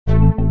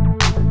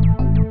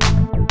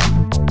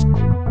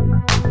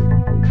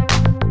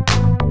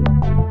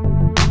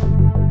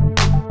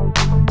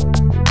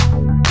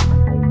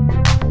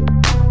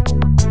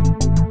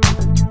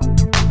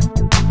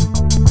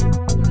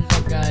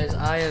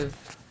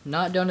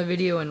not done a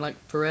video in like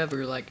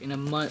forever, like in a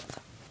month.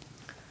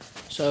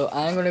 So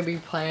I'm gonna be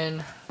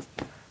playing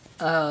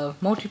a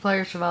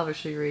multiplayer survivor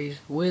series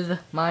with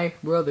my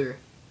brother,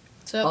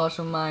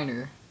 Awesome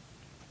Miner.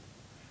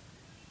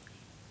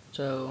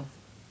 So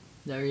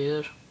there he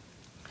is.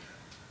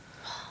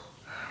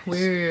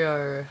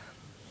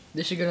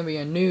 This is gonna be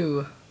a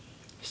new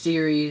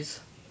series.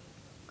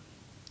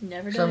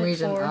 Never done it before. For some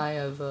reason I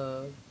have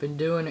been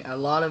doing a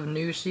lot of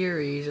new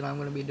series, and I'm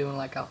gonna be doing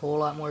like a whole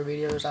lot more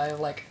videos. I have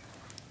like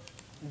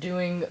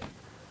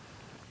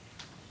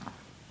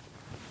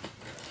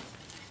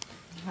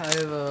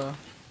I've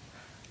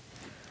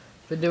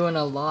been doing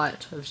a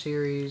lot of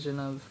series,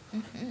 and I've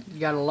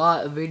got a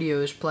lot of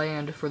videos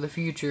planned for the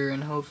future,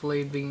 and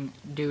hopefully be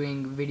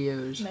doing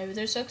videos. Maybe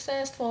they're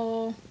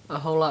successful. A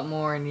whole lot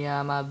more, and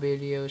yeah, my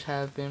videos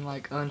have been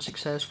like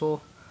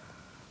unsuccessful.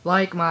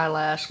 Like my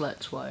last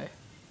Let's Play.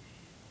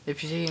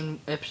 If you see in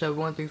episode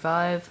 1 through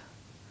 5,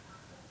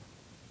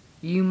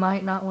 you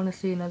might not want to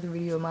see another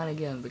video of mine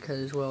again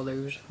because, well,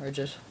 those are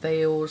just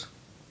fails,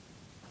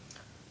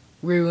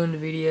 ruined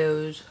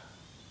videos,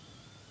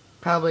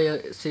 probably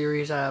a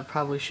series I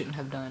probably shouldn't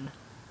have done.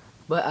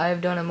 But I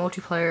have done a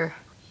multiplayer,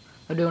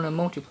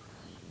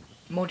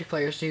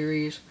 multiplayer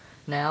series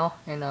now,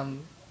 and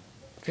I'm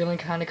feeling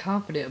kind of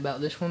confident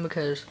about this one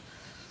because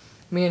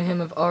me and him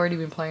have already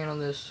been playing on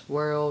this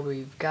world.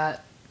 We've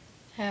got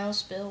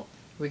house built.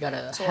 We got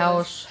a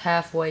house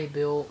halfway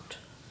built.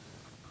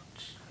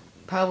 It's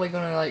probably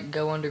gonna like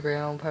go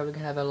underground. Probably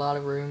gonna have a lot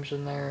of rooms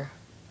in there.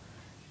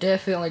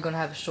 Definitely gonna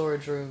have a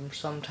storage room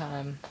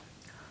sometime.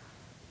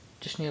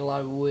 Just need a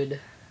lot of wood.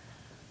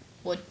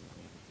 Wood.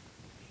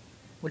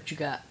 What you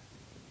got?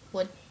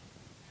 Wood.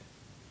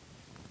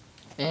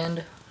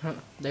 And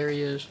there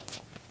he is.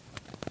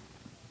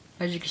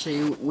 As you can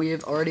see, we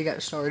have already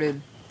got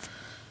started.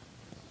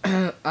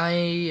 I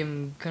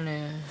am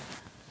gonna.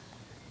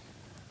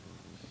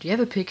 Do you have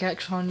a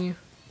pickaxe on you?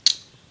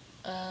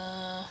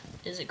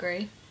 Is it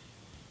gray?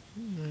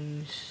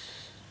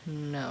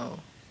 No.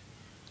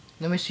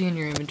 Let me see in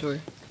your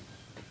inventory.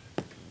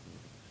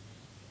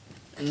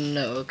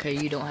 No, okay,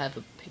 you don't have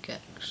a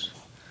pickaxe.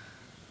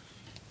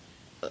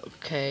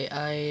 Okay,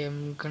 I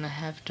am gonna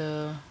have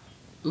to...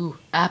 Ooh,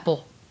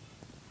 apple.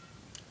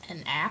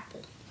 An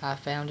apple? I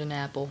found an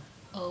apple.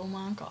 Oh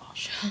my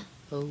gosh.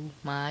 Oh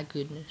my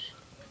goodness.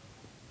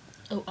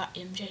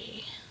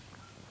 OMG.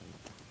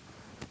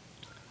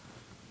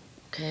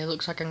 Okay,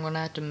 looks like I'm gonna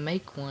have to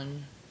make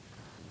one.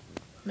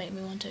 Make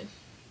me one too.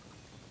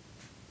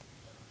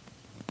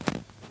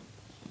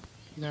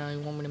 You gonna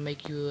want me to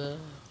make you a...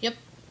 Yep.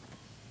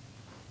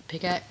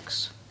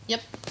 Pickaxe?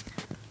 Yep.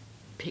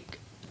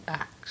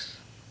 Pickaxe.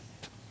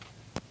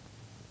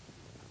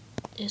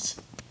 It's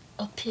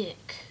a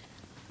pick.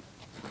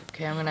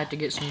 Okay, I'm gonna have to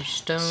get some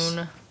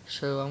stone,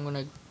 so I'm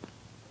gonna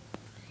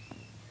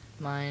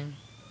mine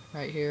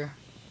right here.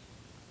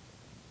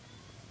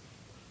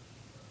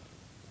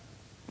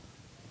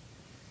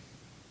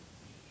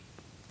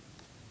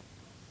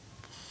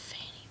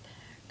 Fanny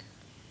pack.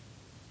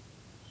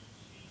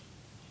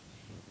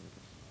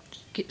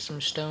 Get some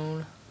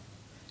stone.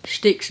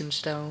 Sticks and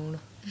stone.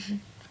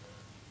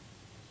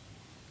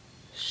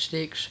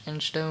 Sticks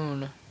and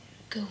stone.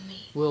 Go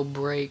me. Will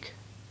break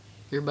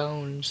your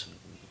bones.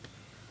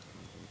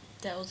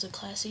 That was a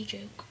classy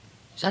joke.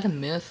 Is that a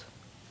myth?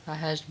 That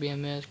has to be a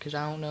myth, because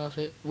I don't know if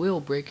it will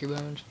break your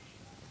bones.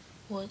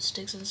 What,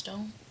 sticks and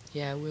stone?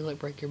 Yeah, will it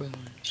break your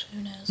bones?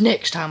 Who knows?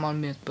 Next time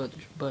on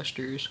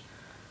Mythbusters,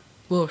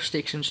 will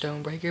sticks and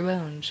stone break your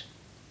bones?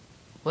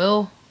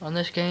 Well, on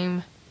this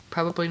game,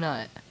 probably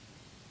not.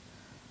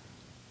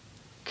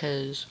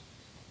 Because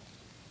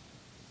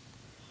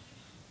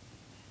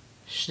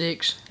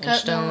sticks and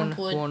stone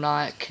will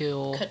not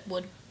kill. Cut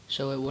wood.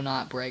 So it will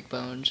not break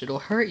bones. It'll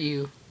hurt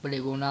you, but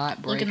it will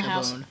not break a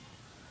bone.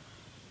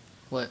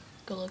 What?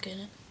 Go look in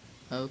it.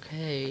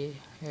 Okay.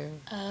 Here.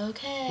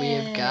 Okay. We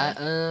have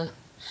got a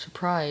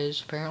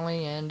surprise,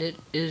 apparently, and it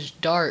is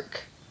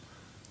dark.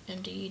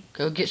 Indeed.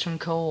 Go get some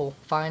coal.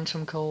 Find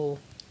some coal.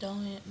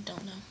 Don't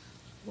know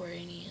where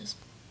any is.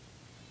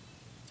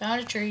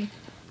 Found a tree.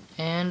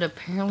 And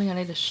apparently I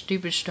need a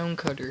stupid stone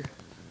cutter.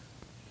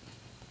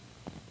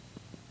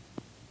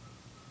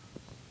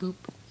 Boop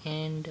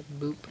and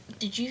boop.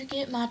 Did you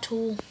get my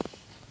tool?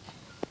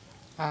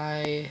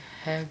 I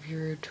have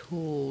your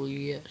tool,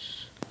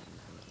 yes.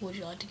 Would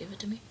you like to give it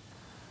to me?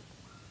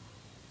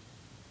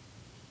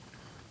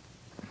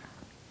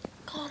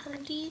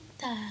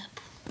 Carlita.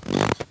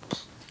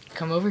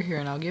 Come over here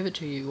and I'll give it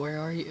to you. Where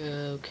are you?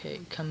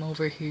 Okay, come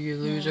over here, you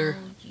loser.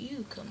 No,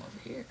 you come over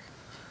here.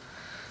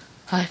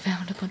 I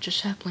found a bunch of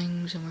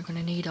saplings and we're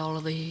gonna need all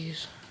of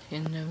these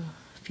in the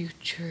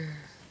future.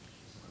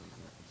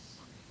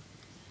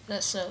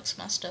 That sucks.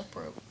 My stuff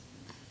broke.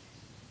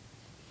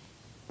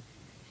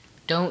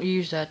 Don't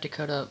use that to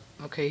cut up.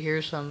 Okay,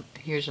 here's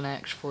an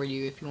axe for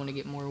you if you want to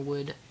get more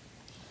wood.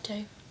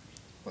 Okay.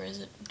 Where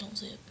is it? Don't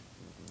see it.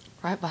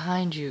 Right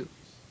behind you.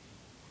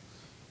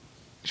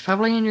 It's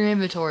probably in your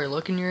inventory.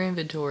 Look in your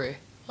inventory.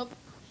 Oh.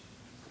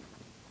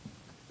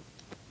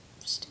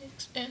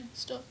 Sticks. and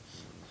stuff.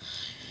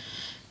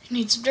 You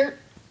need some dirt?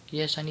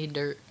 Yes, I need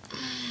dirt.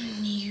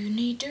 You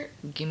need dirt?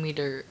 Give me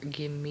dirt.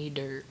 Give me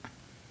dirt.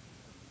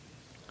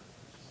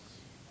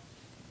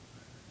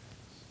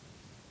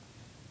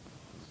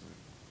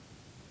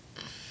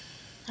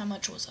 How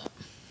much was that?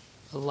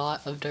 A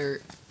lot of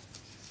dirt. I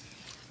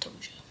told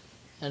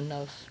you.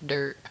 Enough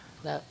dirt.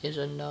 That is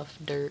enough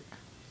dirt.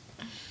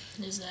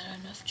 Is that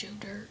enough, Joe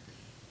Dirt?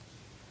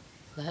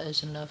 That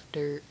is enough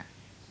dirt.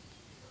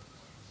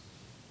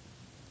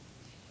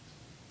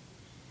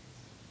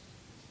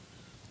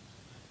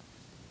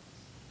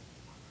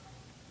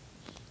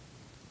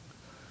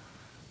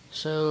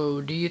 So,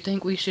 do you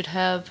think we should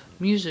have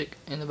music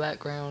in the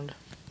background?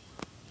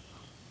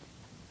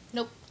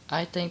 Nope.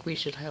 I think we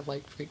should have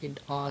like freaking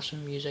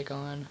awesome music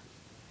on.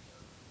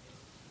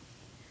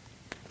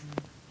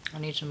 I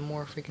need some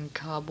more freaking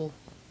cobble.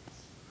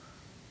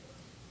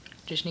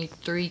 Just need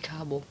 3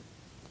 cobble.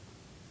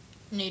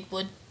 Need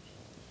wood?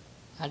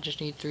 I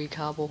just need 3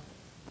 cobble.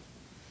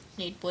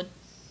 Need wood?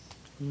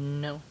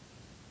 No.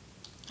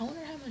 I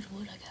wonder how much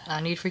wood I got.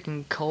 I need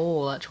freaking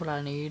coal. That's what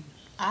I need.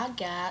 I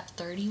got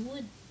 30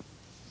 wood.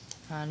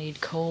 I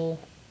need coal.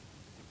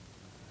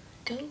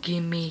 Go.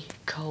 Give me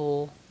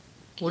coal.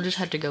 We'll just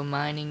have to go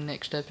mining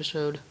next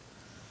episode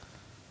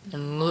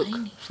and look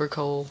Mining? for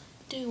coal.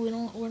 Dude,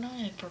 we're not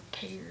even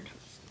prepared.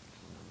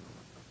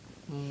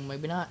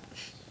 Maybe not.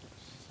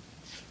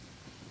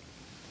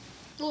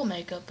 We'll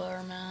make up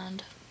our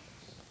mind.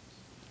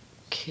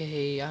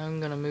 Okay, I'm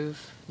gonna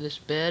move this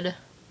bed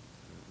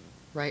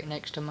right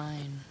next to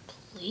mine.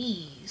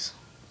 Please.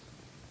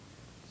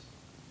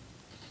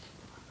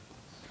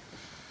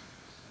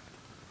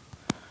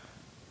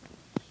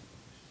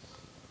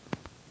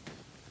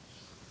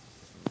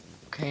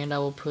 Okay, and I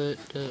will put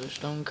the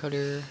stone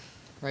cutter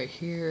right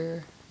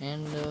here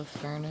and the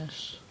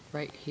furnace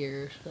right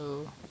here.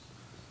 So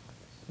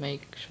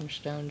make some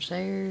stone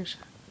stairs.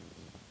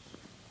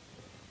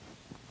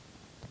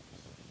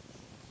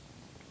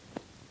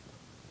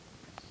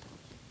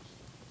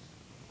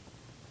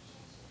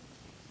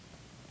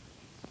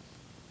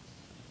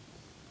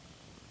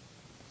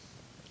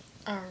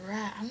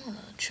 Alright, I'm gonna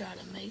try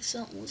to make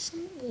something with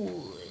some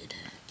wood.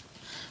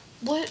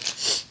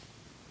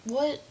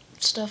 What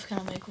stuff can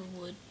I make with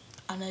wood?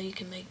 I know you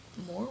can make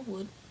more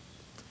wood.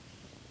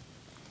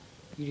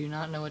 You do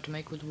not know what to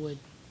make with wood.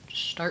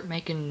 Just start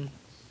making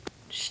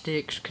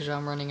sticks, because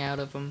I'm running out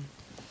of them.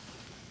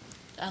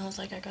 I don't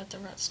think I got the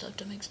right stuff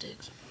to make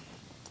sticks.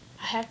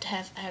 I have to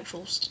have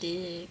actual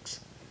sticks.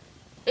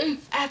 Ooh,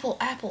 apple.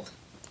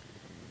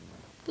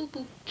 Boop,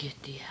 boop.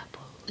 Get the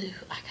apple. Ooh,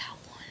 I got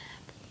one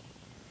apple.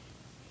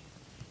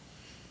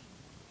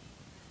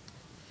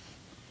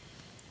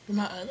 For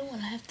my other one,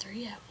 I have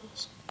 3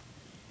 apples.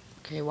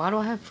 Okay, why do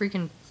I have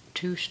freaking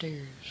 2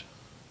 stairs?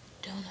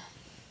 Don't know.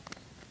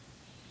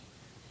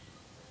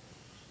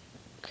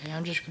 Okay,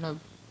 I'm just gonna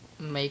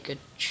make a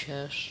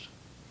chest.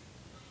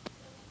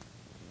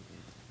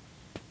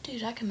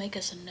 Dude, I can make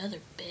us another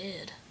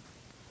bed.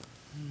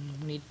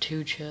 We need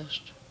 2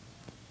 chests.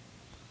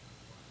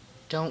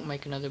 Don't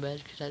make another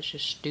bed, because that's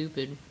just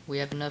stupid. We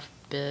have enough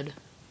bed.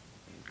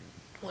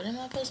 What am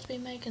I supposed to be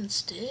making?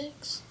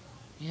 Sticks?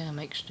 Yeah,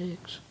 make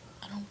sticks.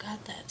 I don't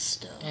got that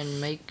stuff. And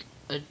make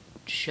a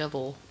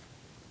shovel.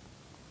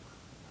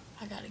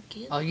 I gotta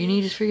get All you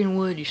need is freaking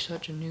wood, you're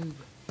such a noob.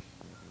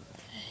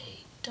 Hey,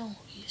 don't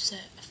use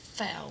that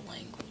foul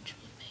language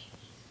with me.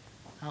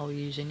 I will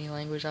use any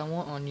language I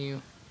want on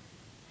you.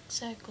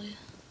 Exactly.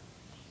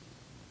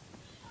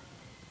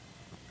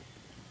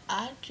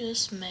 I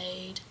just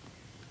made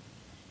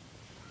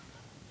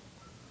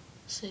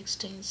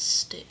 16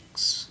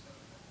 sticks.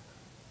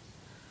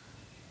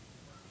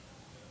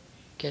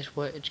 Guess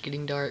what? It's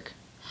getting dark.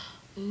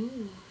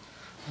 Ooh,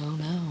 Oh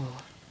no.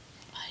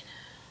 I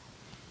know.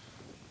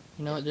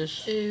 You know what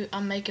this Ooh,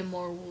 I'm making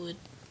more wood.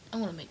 I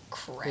want to make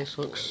crap. this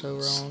looks so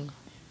blows. wrong.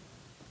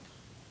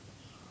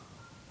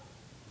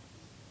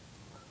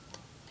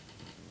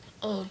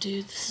 Oh,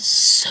 dude, this is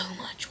so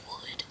much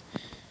wood.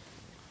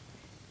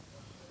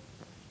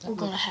 That We're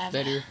gonna looks have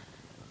better.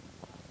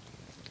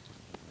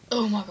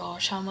 Oh my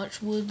gosh, how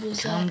much wood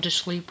was Come that? to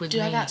sleep with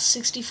Dude, me. I got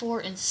 64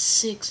 and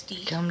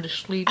 60. Come to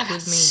sleep I got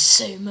with me.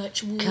 so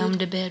much wood. Come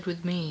to bed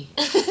with me.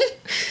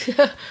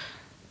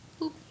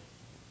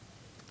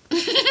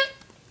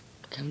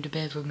 Come to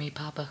bed with me,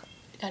 Papa.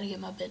 Gotta get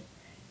my bed.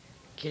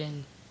 Get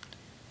in.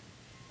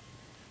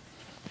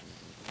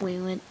 We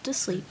went to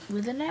sleep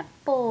with an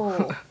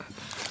apple.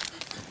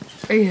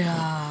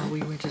 Yeah,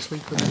 we went to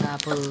sleep with an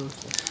apple.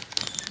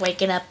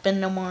 Waking up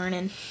in the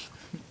morning.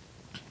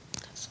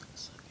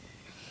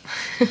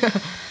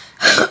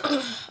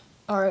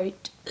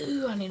 Alright.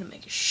 Ooh, I need to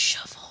make a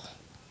shovel.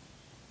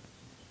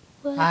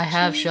 I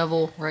have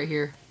shovel right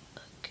here.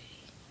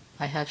 Okay.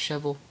 I have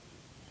shovel.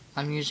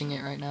 I'm using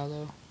it right now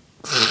though.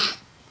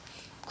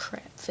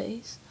 Crap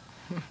face.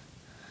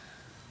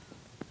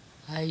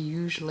 I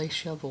usually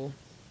shovel.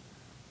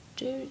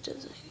 Dude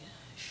doesn't get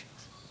a shovel.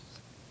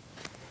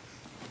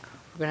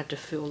 We're gonna have to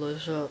fill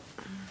this up.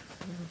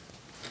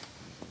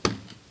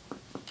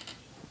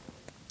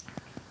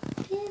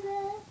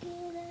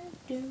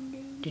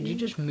 Did you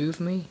just move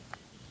me?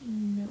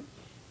 No.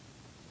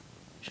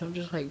 Don't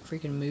just like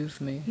freaking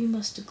move me. You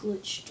must have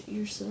glitched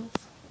yourself.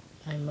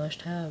 I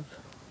must have.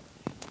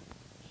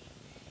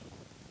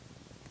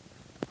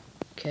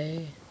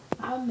 Okay.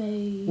 I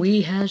made.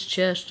 We has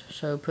chest,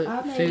 so put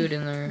I made food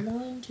in there.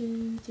 1,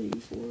 2, 3, 4,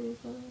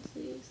 5,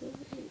 6,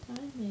 7, 8. I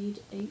made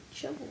 8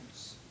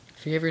 shovels.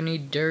 If you ever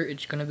need dirt,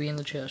 it's gonna be in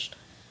the chest.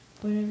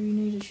 Whenever you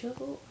need a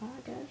shovel,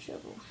 I got a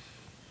shovel.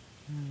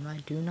 I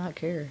do not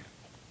care.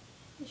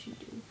 Yes, you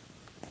do.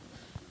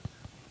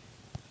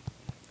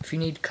 If you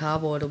need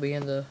cobble, it'll be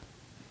in the...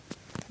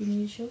 If you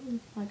need a shovel,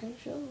 I got a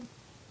shovel.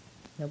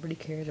 Nobody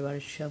cares about a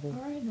shovel.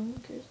 Alright, no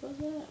one cares about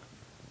that.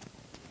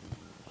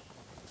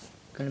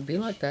 Gonna be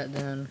like that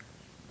then.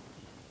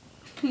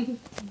 You're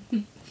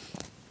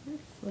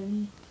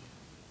funny.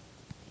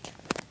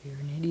 You're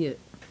an idiot.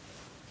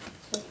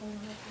 Stop playing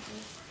like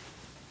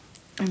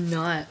that. I'm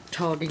not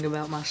talking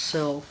about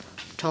myself.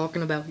 I'm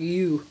talking about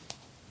you.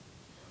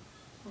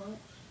 What?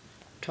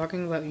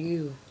 Talking about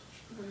you.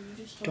 Were you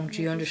just talking Don't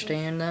you about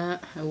understand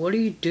that? And what are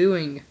you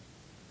doing?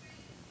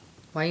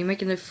 Why are you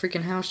making the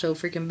freaking house so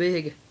freaking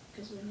big?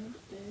 yourself? 'Cause we need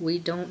it big. We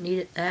don't need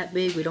it that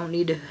big. We don't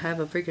need to have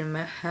a freaking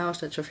house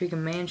that's a freaking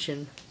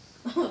mansion.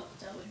 That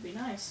would be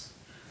nice.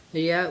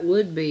 Yeah, it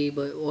would be,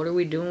 but what are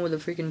we doing with a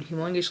freaking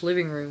humongous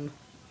living room?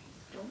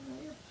 Don't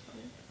worry.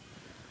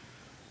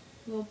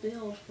 We'll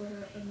build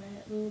where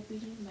little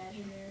bitty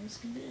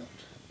imaginaries can build.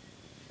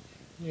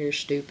 You're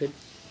stupid.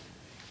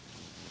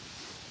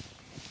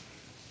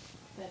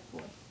 Bad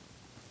boy.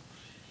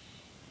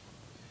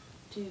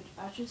 Dude,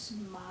 I just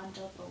mined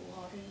up a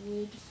lot of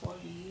wood for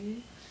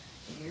you,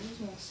 and you're just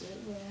gonna sit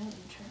around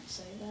and try to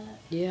say that?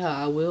 Yeah,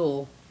 I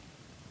will.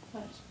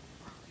 That's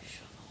a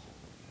shovel.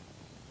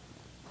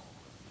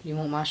 You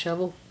want my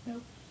shovel?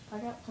 I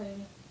got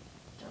plenty.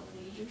 Don't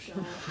need your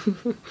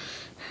shovel.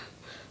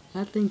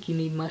 I think you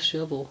need my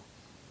shovel.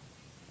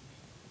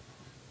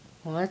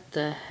 What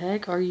the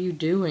heck are you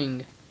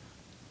doing?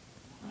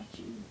 Not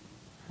you.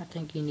 I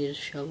think you need a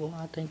shovel.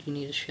 I think you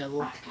need a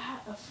shovel. I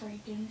got a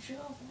freaking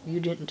shovel. You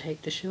didn't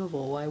take the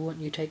shovel. Why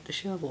wouldn't you take the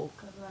shovel?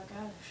 Because I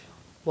got a shovel.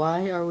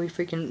 Why are we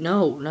freaking...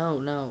 No.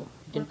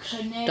 We're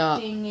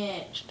connecting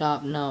it.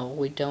 Stop. No,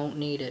 we don't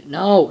need it.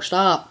 No,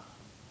 stop.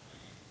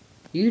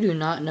 You do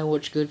not know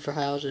what's good for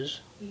houses.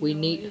 We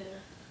don't need... either.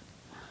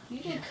 You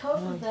can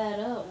cover that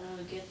up when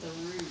we get the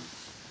roof.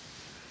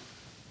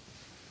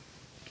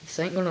 This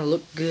ain't gonna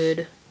look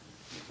good.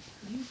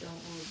 You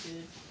don't look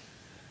good.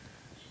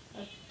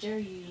 How dare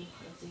you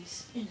of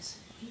these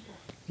innocent people?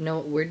 You know,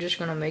 we're just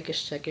gonna make a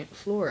second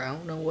floor. I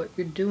don't know what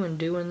you're doing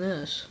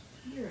this.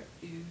 You're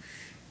a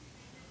douche.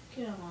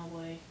 Get out of my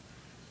way.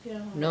 Get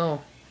out of my way.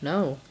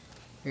 No.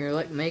 You're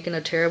like making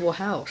a terrible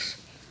house.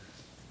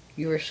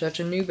 You are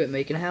such a noob at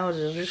making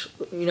houses.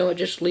 You know what,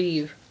 just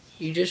leave.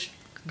 You just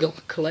go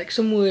collect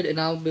some wood and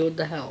I'll build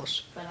the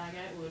house. But I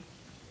got wood.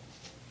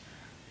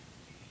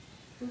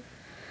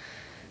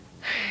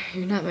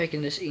 You're not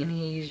making this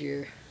any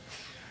easier.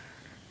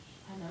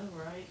 I know,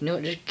 right? You know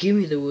what, just give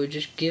me the wood.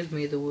 Just give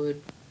me the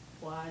wood.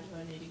 Why do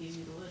I need to give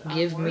you the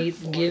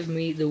wood? Give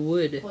me the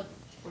wood. What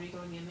are you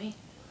going to give me?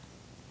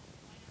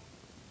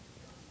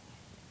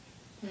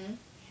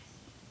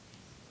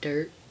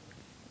 Dirt.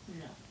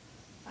 No.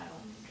 I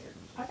don't need dirt.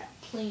 I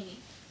got plenty.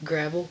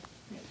 Gravel.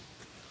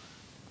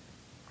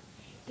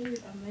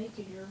 Dude, I'm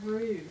making your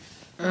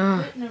roof. Uh.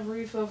 I'm putting a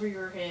roof over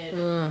your head.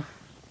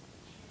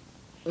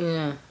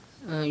 Yeah.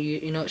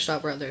 You know what,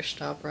 stop right there.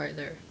 Stop right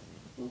there.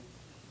 You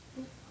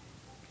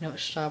know what,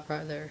 stop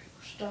right there.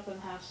 Stop in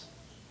the house.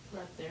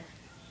 Right there.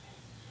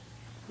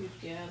 You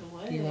get out of the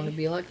way. You want to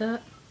be like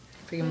that?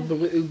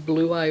 Freaking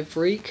blue-eyed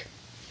freak.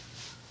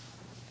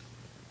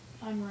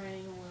 I'm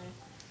running away.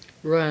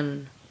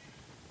 Run.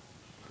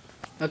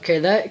 Okay,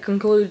 that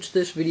concludes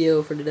this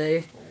video for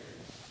today.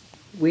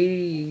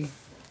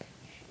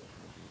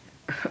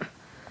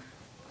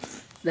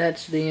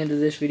 That's the end of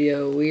this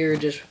video. We are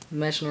just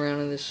messing around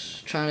in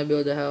this, trying to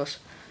build the house.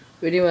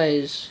 But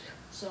anyways,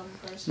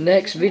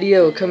 next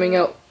video coming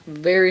out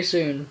very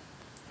soon.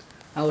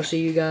 I will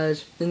see you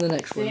guys in the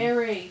next one.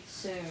 Very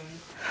soon.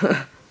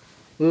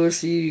 We will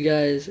see you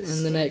guys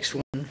in the next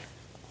one.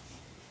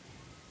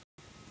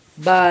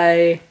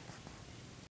 Bye.